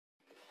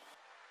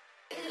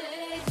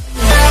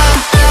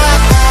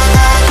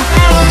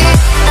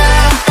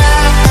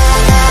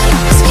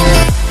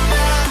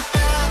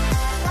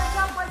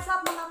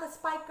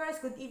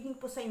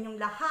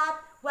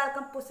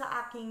naman po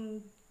sa aking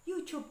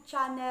YouTube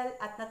channel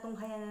at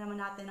natunghayan na naman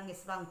natin ng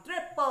isang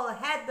triple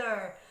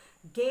header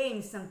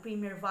games ng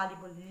Premier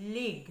Volleyball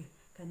League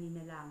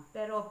kanina lang.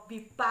 Pero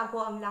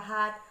bago ang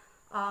lahat,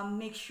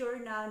 make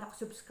sure na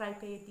nakasubscribe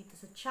kayo dito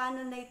sa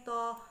channel na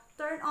ito.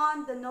 Turn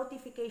on the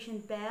notification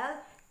bell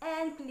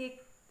and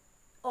click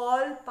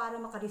all para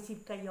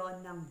makareceive kayo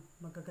ng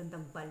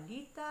magagandang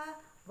balita,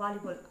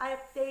 volleyball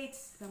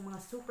updates ng mga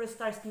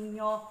superstars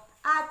ninyo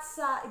at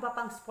sa iba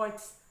pang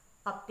sports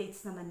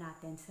updates naman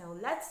natin. So,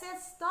 let's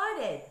get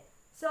started.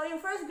 So,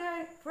 yung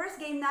first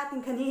game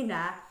natin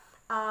kanina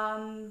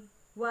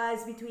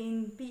was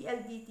between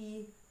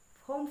PLDT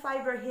Home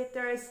Fibr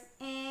Hitters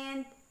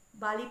and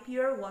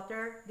Balipure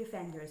Water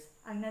Defenders.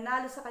 Ang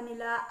nanalo sa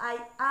kanila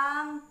ay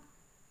ang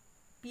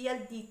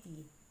PLDT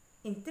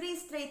in 3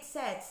 straight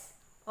sets.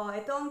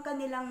 Ito ang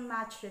kanilang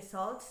match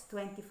results,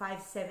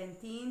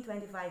 25-17,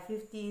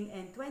 25-15,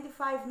 and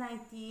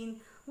 25-19,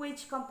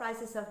 which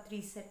comprises of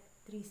 3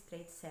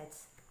 straight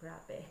sets.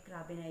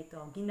 Grabe na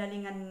ito.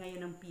 Ginalingan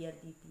ngayon ng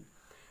PLDT.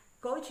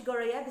 Coach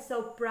Goroyev is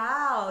so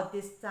proud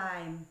this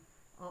time.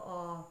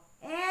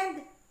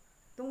 And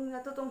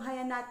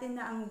natutunghayan natin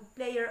na ang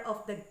player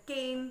of the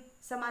game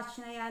sa match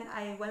na yan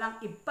ay walang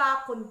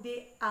iba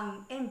kundi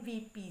ang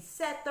MVP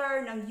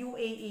setter ng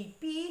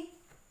UAAP,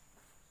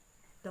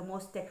 the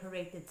most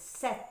decorated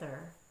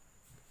setter.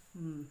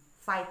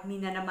 Fight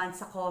me na naman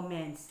sa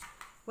comments.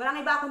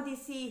 Walang iba kundi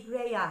si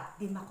Rhea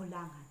Di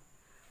Makulangan.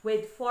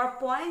 With 4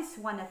 points,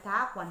 1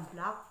 attack, 1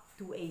 block,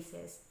 2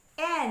 aces.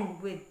 And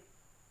with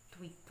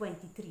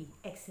 23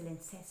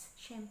 excellent sets.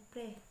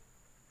 Siyempre,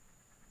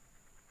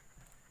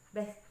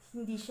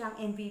 hindi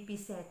siyang MVP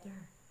setter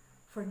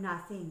for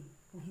nothing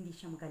kung hindi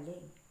siya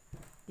magaling.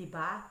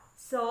 Diba?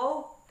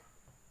 So,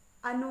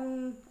 ang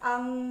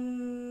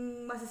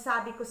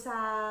masasabi ko sa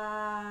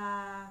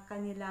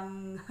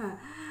kanilang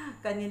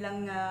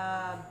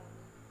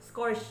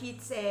score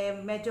sheets,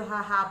 medyo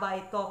hahaba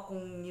ito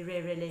kung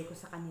nire-relay ko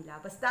sa kanila.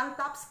 Basta ang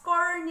top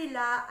scorer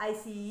nila ay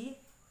si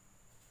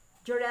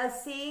Jorel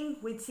Singh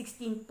with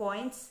 16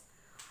 points.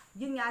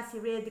 Yun nga, si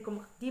Rhea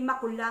Di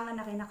Makulangan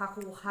na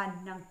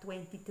kinakakuhan ng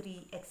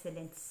 23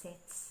 excellent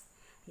sets.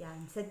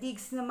 Yan. Sa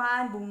digs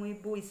naman,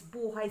 bumubuis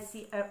buhay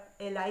si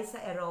Eliza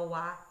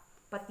Eroa,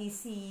 pati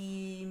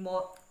si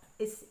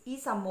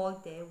Isa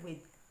Molde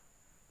with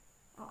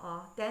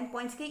 10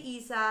 points kay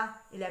Isa,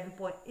 11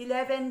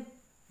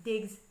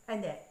 digs,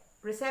 and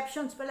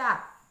receptions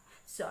pala.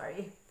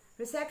 Sorry.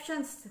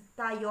 Receptions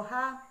tayo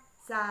ha.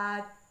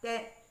 Sa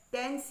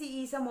 10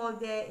 si Isa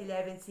Molde,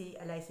 11 si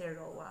Eliza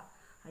Eroa.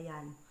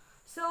 Ayan.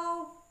 So,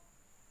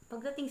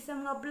 pagdating sa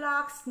mga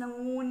blocks,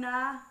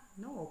 nanguna,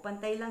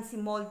 pantay lang si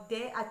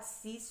Molde at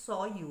si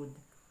Soyud.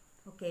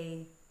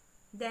 Okay.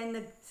 Then,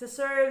 sa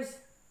serves,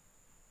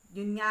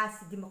 yun nga,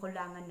 si Di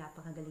Makulangan,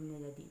 napakagaling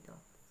nila dito.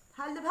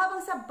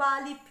 Habang sa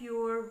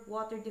Balipure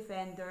Water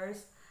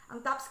Defenders,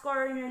 ang top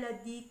scorer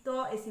nila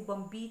dito ay si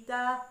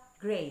Bombita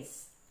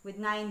Grace with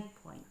 9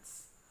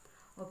 points.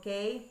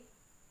 Okay?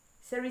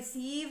 Sa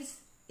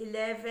receives,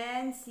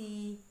 11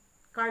 si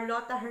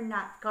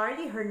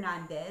Carly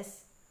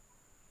Hernandez.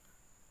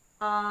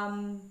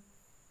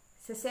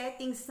 Sa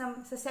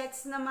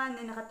sets naman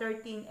ay naka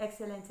 13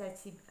 excellent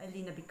sets si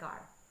Alina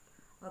Bicar.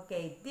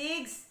 Okay,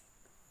 digs,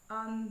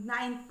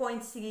 9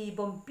 points si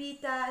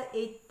Bombita,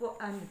 8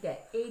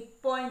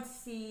 points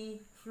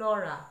si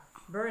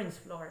Burns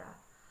Flora.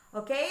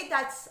 Okay,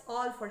 that's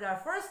all for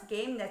our first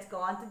game. Let's go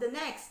on to the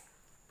next.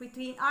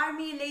 Between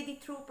Army Lady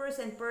Troopers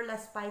and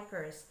Perlas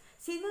Spikers.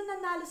 Sino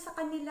nanalo sa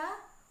kanila?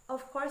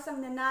 Of course,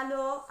 ang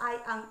nanalo ay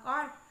ang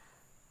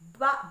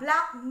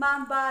Black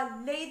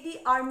Mamba Lady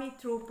Army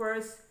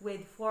Troopers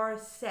with 4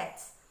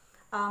 sets.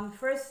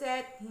 First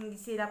set, hindi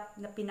sila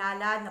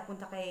pinala,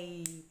 napunta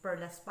kay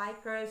Perlas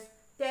Spikers.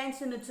 Then,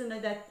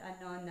 sunod-sunod at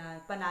na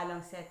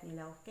panalang set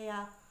nila.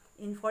 Kaya,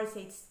 in 4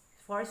 sets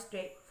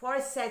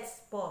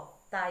po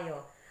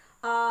tayo.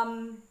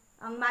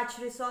 Ang match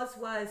results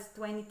was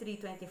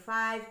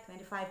 23-25,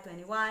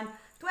 25-21,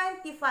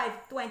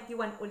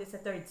 25-21 ulit sa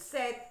third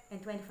set,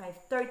 and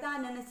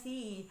 25-30 na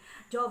si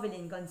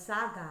Jovelyn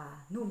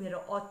Gonzaga,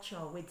 numero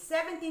 8, with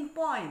 17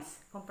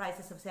 points,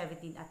 comprises of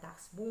 17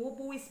 attacks.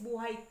 Bumubuwis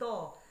buhay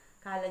to.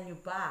 Kala nyo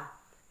ba?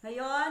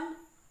 Ngayon,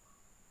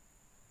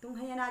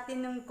 tunghayan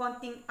natin ng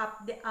konting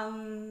update ang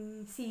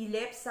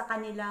silip sa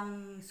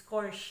kanilang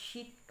score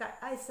sheet,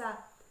 sa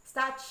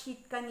stat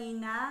sheet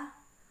kanina.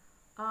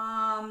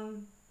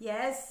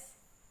 Yes,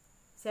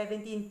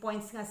 17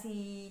 points nga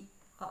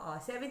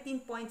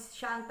 17 points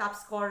siya ang top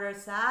scorer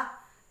sa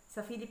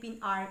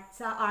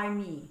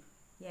Army.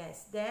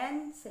 Yes,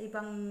 then sa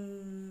ibang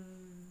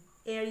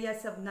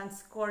areas of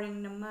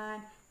non-scoring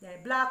naman,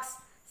 blocks,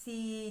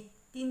 si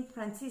Team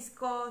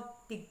Francisco,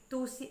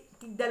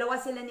 tig-dalawa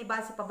sila ni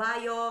Basi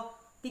Pabayo,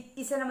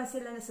 tig-isa naman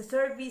sila na sa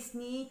service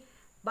ni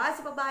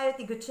Basi Pabayo,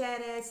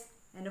 Gutierrez,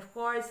 and of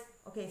course,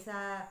 okay,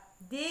 sa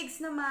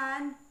digs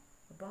naman,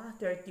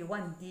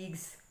 31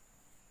 digs.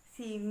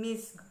 Si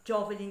Miss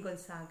Jovelyn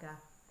Gonzaga.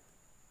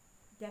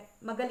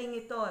 Magaling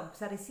ito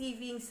sa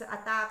receiving, sa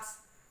attacks,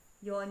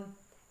 yon.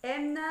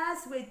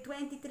 Emnas with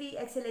 23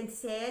 excellent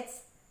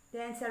sets.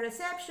 Then sa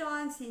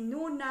reception, si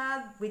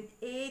Nunag with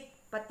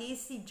 8, pati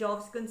si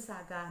Jobs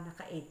Gonzaga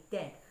naka 8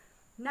 din.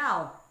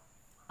 Now,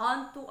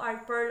 on to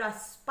our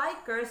Perlas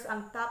Spikers.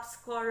 Ang top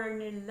scorer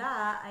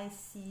nila ay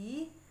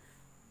si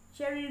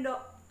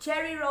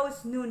Cherry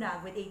Rose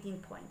Nunag with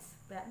 18 points.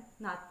 Well,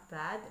 not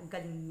bad. Ang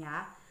galing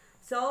niya.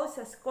 So,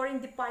 sa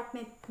scoring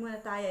department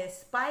muna tayo.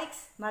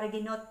 Spikes,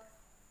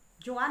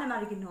 Joanna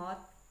Mariginot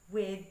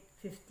with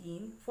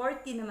 15.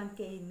 14 naman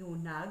kay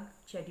Nunag,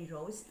 Cherry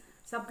Rose.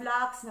 Sa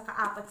blocks,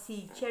 naka-apat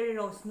si Cherry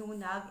Rose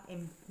Nunag,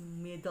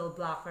 middle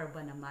blocker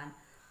ba naman.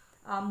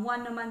 1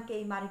 naman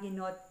kay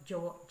Mariginot,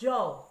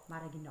 Joe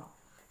Mariginot.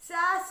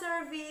 Sa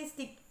service,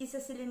 isa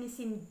sila ni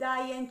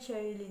Sindayan,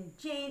 Cherilyn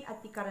Jane,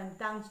 at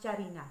Karandang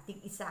Charina.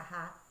 Isa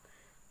ha.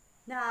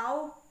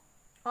 Now,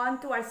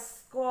 on to our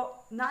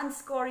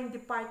non-scoring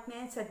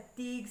department sa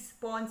Diggs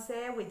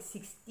Ponce with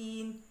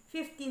 16.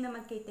 15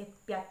 naman kay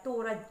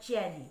Piatura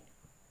Jelly.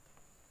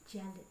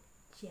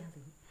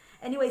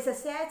 Anyway, sa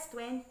sets,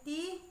 20.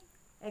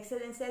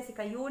 Excellent sets, si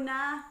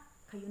Kayuna.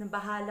 Kayuna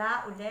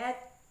bahala ulit.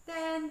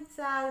 Then,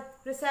 sa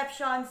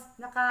receptions,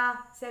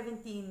 naka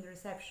 17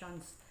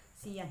 receptions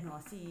si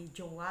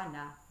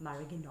Joanna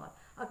Mariginot.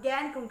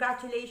 Again,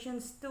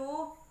 congratulations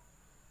to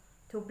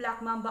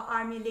Black Mamba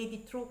Army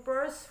Lady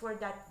Troopers for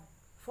that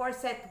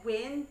 4-set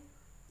win.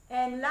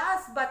 And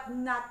last but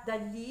not the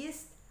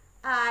least,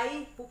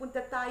 ay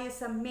pupunta tayo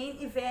sa main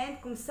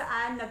event kung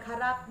saan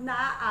nagharap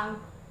na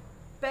ang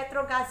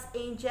Petro Gazz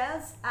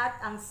Angels at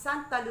ang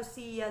Santa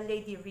Lucia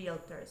Lady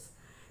Realtors.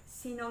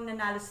 Sinong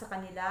nanalo sa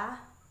kanila?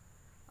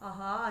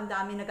 Ang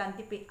dami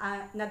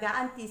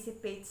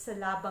nag-anticipate sa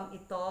labang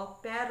ito.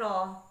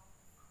 Pero,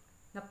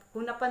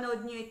 kung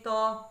napanood nyo ito,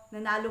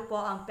 nanalo po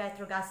ang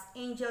Petro Gazz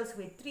Angels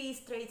with 3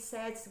 straight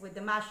sets with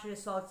the match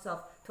results of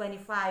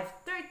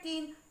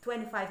 25-13,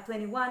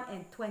 25-21,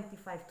 and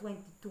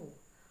 25-22.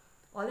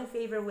 All in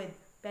favor with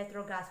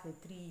Petro Gazz with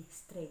 3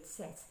 straight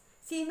sets.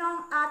 Sino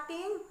ang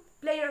ating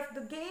player of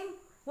the game?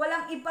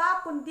 Walang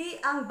iba kundi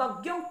ang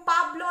bagyong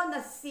Pablo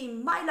na si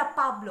Myla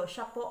Pablo.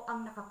 Siya po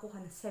ang nakakuha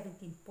ng 17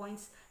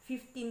 points,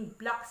 15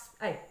 blocks,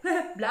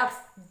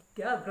 blocks,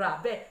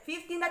 grabe.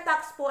 15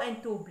 attacks po and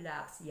 2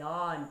 blocks.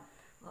 Yon.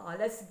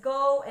 Let's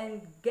go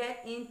and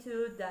get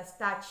into the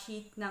stat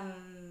sheet ng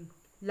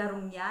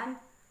larong yan.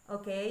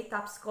 Okay,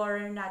 top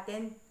scorer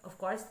natin,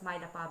 of course,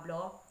 Myla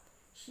Pablo.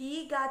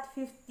 She got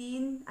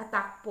 15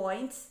 attack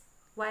points,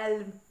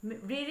 while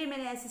Riri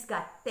Meneses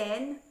got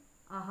 10.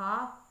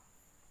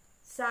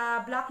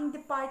 Sa blocking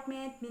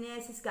department,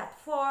 Meneses got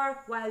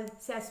 4, while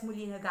Ces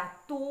Molina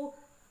got 2.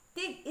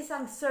 Tig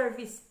isang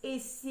service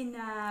is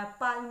sina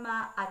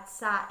Palma at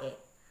Sae.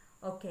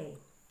 Okay.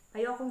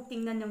 Ayokong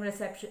tingnan yung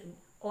reception,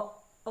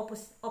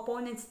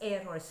 opponent's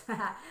errors.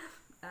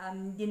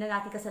 Hindi na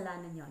natin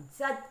kasalanan yon.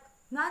 Sa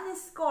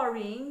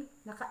non-scoring,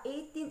 naka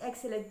 18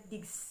 excellent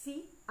digs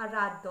si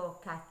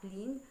Arado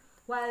Kathleen,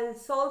 while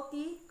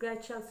Salty,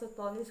 Gretchen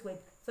Sotonis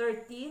with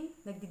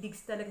 13.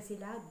 Nagdidigs talaga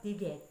sila,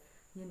 digit.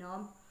 You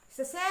know?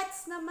 Sa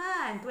sets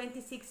naman,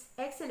 26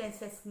 excellent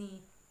sets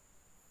ni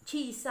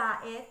Chi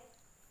Saet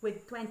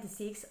with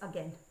 26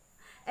 again.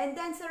 And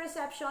then sa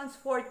receptions,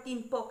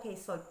 14 po kay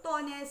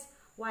Soltones,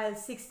 while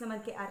 6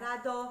 naman kay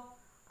Arado.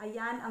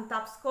 Ayan, ang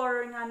top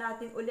scorer nga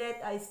natin ulit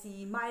ay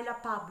si Myla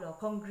Pablo.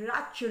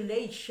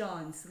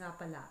 Congratulations nga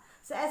pala.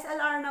 Sa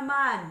SLR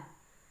naman,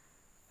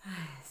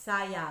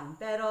 sayang.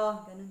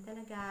 Pero, ganun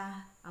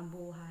talaga ang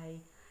buhay.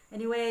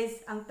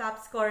 Anyways, ang top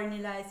scorer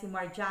nila ay si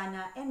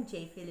Marjana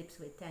MJ Phillips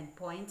with 10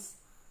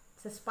 points.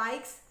 Sa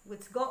spikes,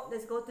 let's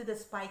go to the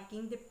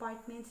spiking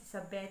department. Si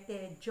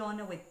Sabete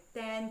Jonah with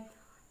 10.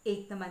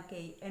 8 naman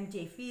kay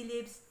MJ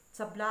Phillips.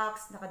 Sa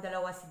blocks,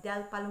 nakadalawa si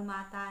Del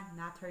Palumata,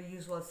 not her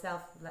usual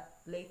self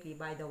lately,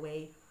 by the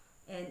way.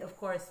 And of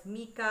course,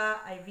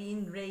 Mika,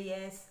 Irene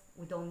Reyes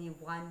with only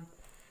 1.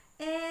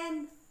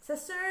 And sa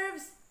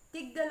serves,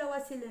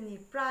 tig-dalawa sila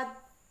ni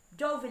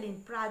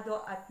Jovelyn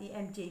Prado at ni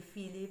MJ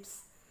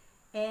Phillips.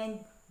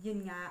 And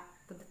yun nga,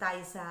 punta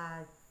tayo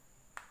sa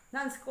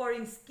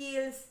non-scoring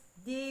skills.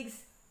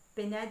 Diggs,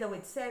 Pineda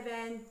with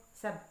 7.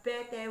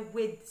 Sabete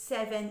with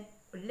 7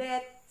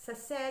 ulit. Sa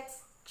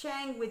sets,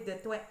 Cheng with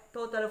the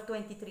total of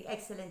 23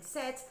 excellent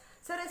sets.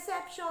 Sa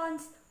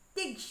receptions,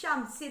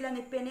 tig-siyam sila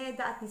ni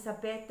Pineda at ni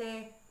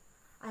Sabete.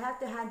 I have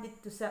to hand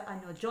it to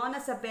Jonah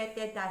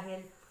Sabete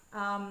dahil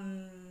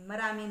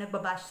maraming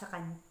nagbabash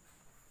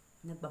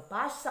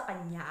sa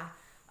kanya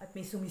at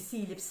may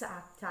sumisilip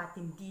sa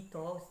atin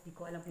dito. Hindi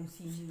ko alam kung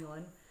sino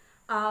yun.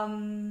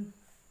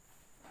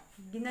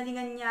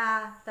 Ginalingan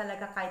niya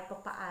talaga kahit pa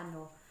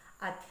paano.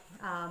 At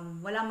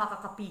walang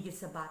makakapigil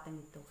sa batang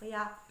ito.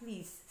 Kaya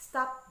please,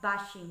 stop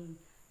bashing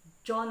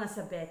Jonah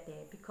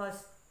Sabete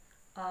because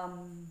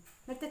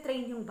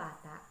nagtitrain yung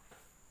bata.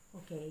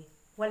 Okay?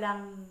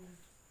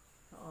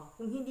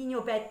 Kung hindi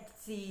nyo bet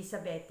si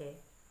Sabete,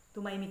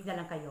 tumahimik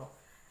na lang kayo.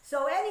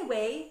 So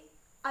anyway,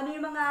 ano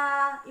yung mga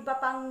iba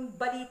pang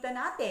balita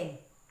natin?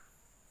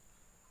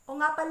 O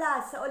nga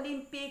pala, sa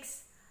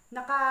Olympics,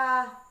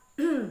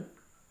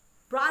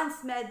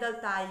 bronze medal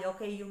tayo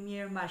kay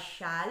Yumir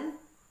Marshall.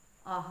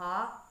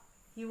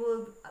 He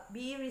will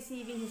be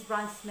receiving his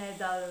bronze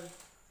medal.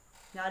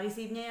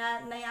 Na-receive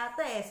niya na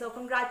yata eh. So,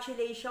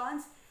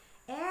 congratulations.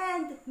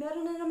 And,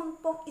 meron na naman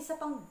pong isa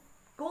pang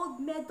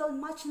gold medal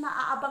match na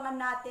aabangan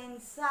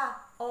natin sa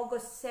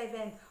August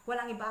 7.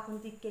 Walang iba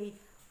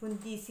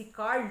kundi si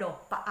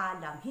Carlo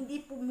Paalam.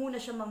 Hindi po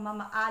muna siya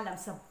mamamaalam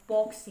sa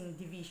boxing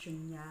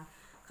division niya.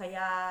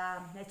 Kaya,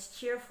 let's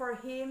cheer for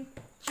him.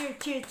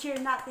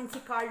 Cheer natin si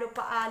Carlo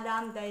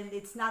Paalam dahil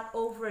it's not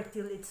over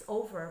till it's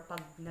over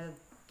pag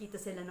nagkita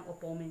sila ng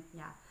opponent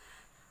niya.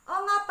 O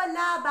nga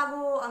pala,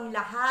 bago ang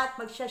lahat,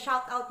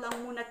 magsha-shoutout lang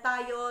muna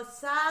tayo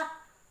sa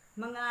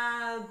mga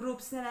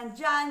groups na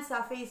nandyan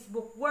sa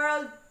Facebook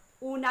World.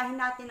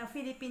 Unahin natin ang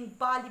Philippine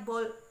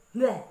Volleyball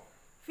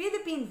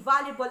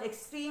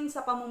Extreme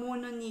sa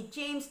pamumuno ni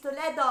James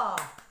Toledo.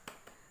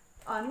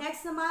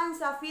 Next naman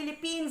sa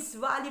Philippines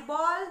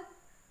Volleyball.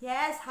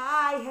 Yes,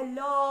 hi,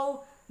 hello.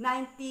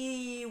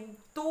 92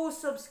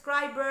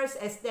 subscribers,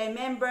 SD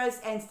members,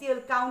 and still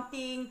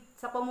counting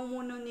sa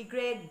pamumuno ni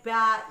Greg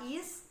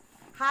Bais.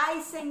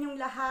 Hi sa inyong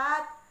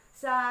lahat.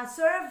 Sa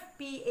Serve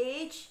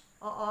PH,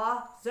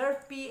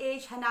 Serve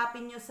PH,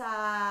 hanapin nyo sa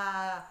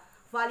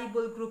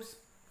volleyball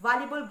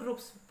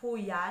groups po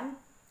yan.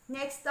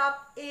 Next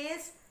up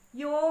is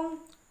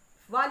yung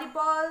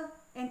Volleyball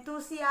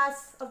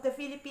Enthusiasts of the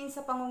Philippines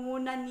sa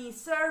pangunguna ni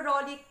Sir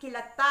Rolly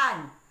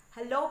Kilatan.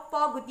 Hello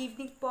po, good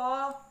evening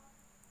po.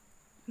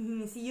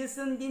 See you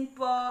soon din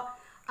po.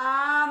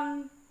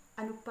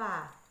 Ano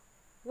pa?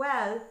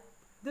 Well,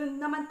 dun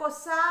naman po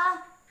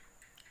sa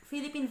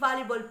Philippine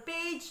Volleyball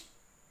page,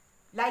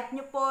 like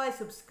nyo po,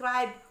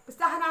 subscribe.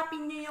 Basta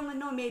hanapin nyo yung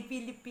may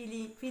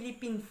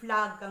Philippine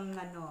flag ang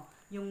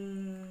yung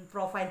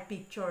profile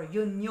picture.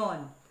 Yun.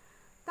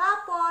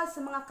 Tapos, sa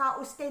mga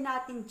ka-uste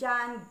natin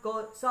dyan,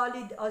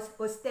 solid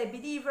uste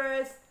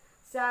believers,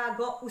 sa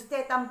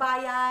uste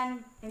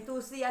tambayan,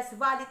 enthusiast,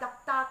 volley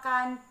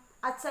taktakan,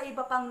 at sa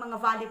iba pang mga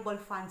volleyball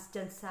fans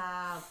dyan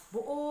sa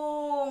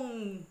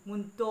buong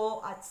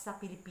mundo at sa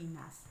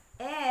Pilipinas.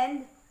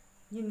 And,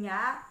 yun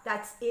nga,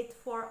 that's it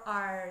for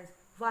our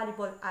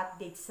volleyball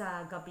update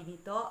sa gabi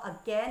nito.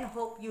 Again,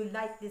 hope you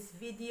like this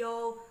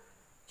video.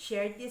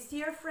 Share this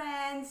to your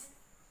friends.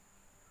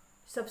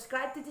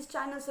 Subscribe to this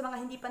channel sa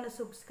mga hindi pa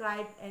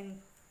na-subscribe. And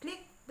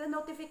click the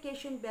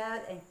notification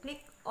bell and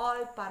click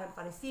all para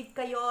pa-receive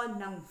kayo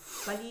ng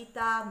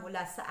balita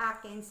mula sa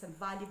akin sa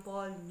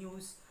volleyball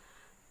news.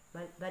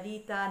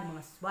 Balita ng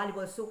mga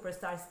volleyball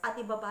superstars at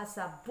iba pa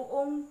sa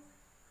buong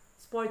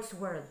sports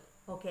world.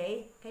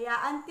 Okay? Kaya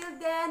until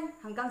then,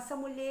 hanggang sa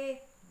muli,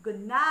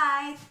 good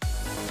night!